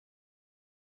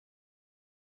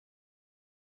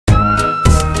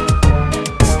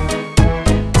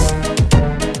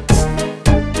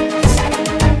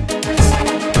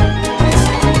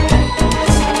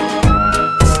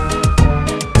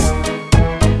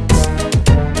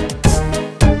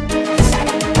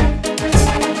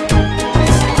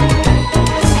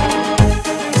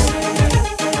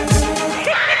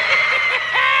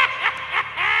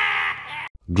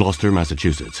Gloucester,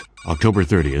 Massachusetts, October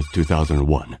 30th,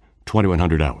 2001,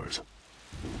 2100 hours.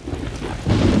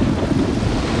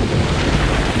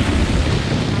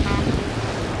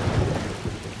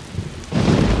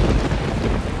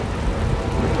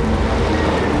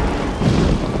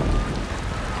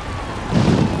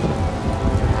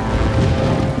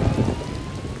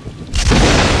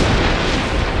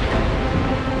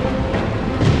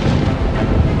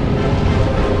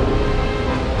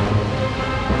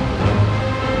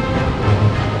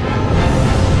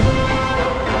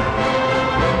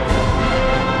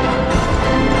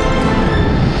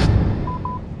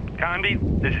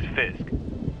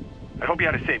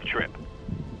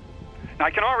 I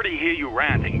can already hear you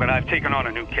ranting, but I've taken on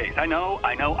a new case. I know,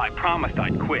 I promised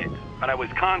I'd quit. But I was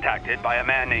contacted by a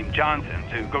man named Johnson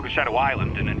to go to Shadow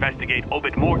Island and investigate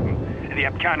Obed Morton and the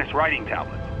Apcanis writing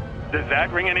tablets. Does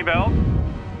that ring any bells?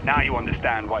 Now you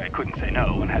understand why I couldn't say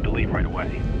no and had to leave right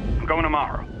away. I'm going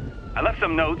tomorrow. I left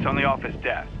some notes on the office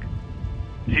desk.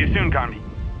 See you soon, Conby.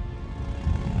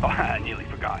 Oh, I nearly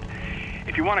forgot.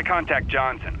 If you want to contact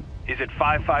Johnson, he's at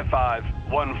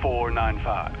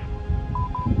 555-1495.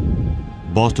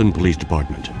 Boston Police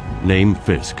Department. Name,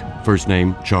 Fisk. First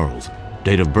name, Charles.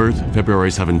 Date of birth, February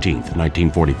 17th,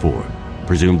 1944.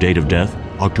 Presumed date of death,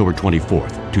 October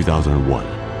 24th, 2001.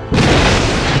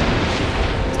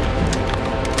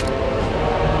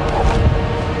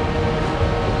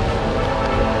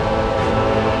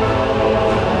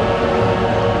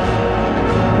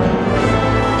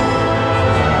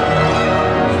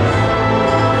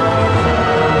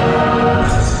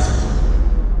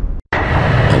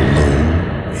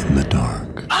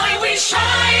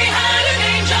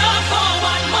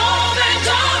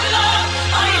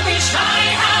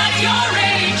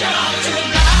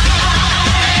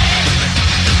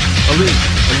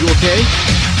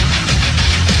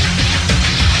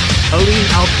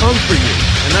 I'll come for you,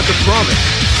 and that's a promise.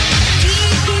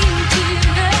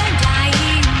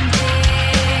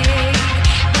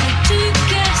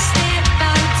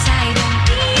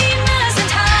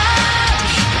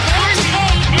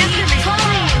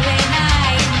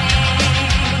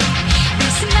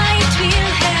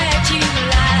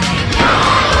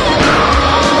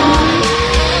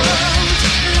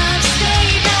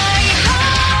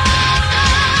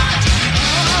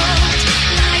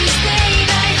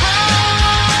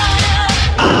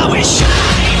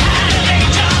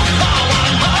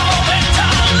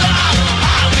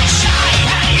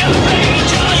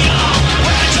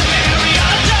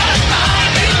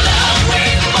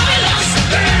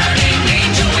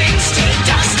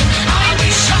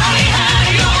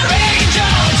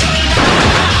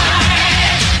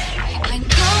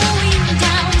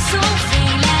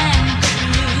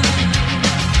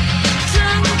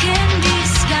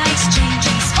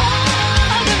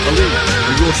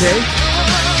 Okay?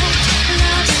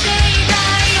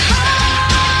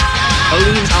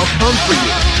 Aline, I'll come for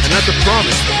you, and that's a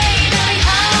promise.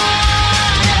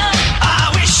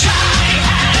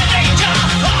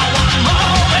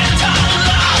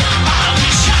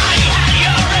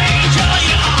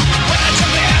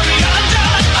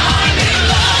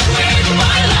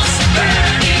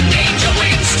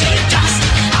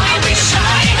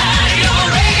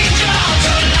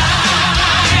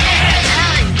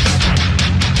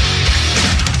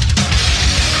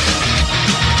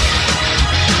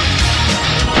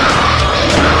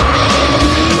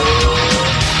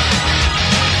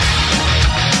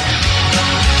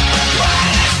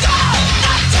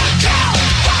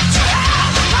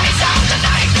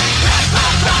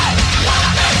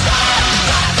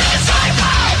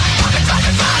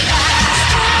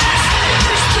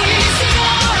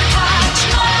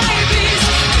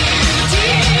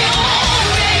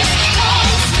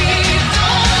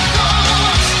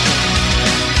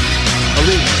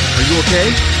 Okay?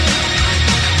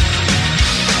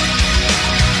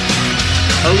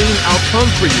 Aline, I'll come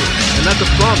for you, and that's a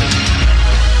promise.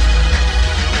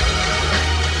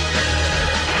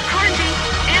 Carnby,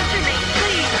 answer me,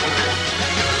 please.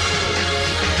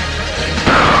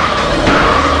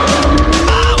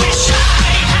 I wish I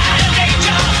had an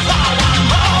angel for one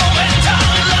moment of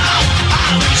love.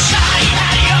 I wish I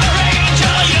had your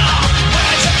angel, your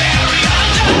words are very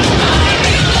undone. I'm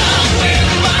in love with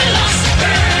my lust,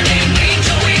 burning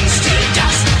angel wings to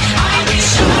dust. I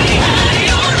wish I had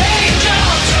your angel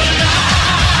tonight.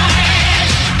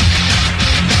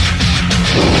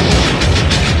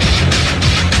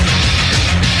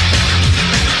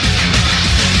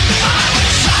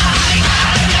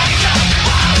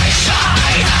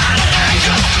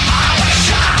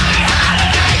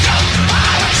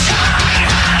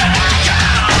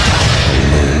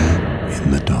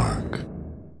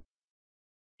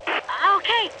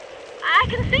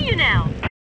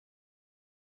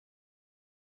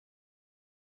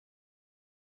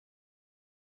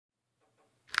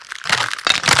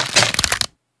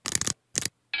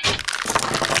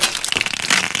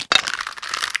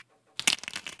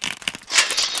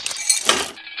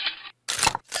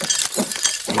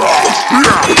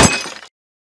 Yeah.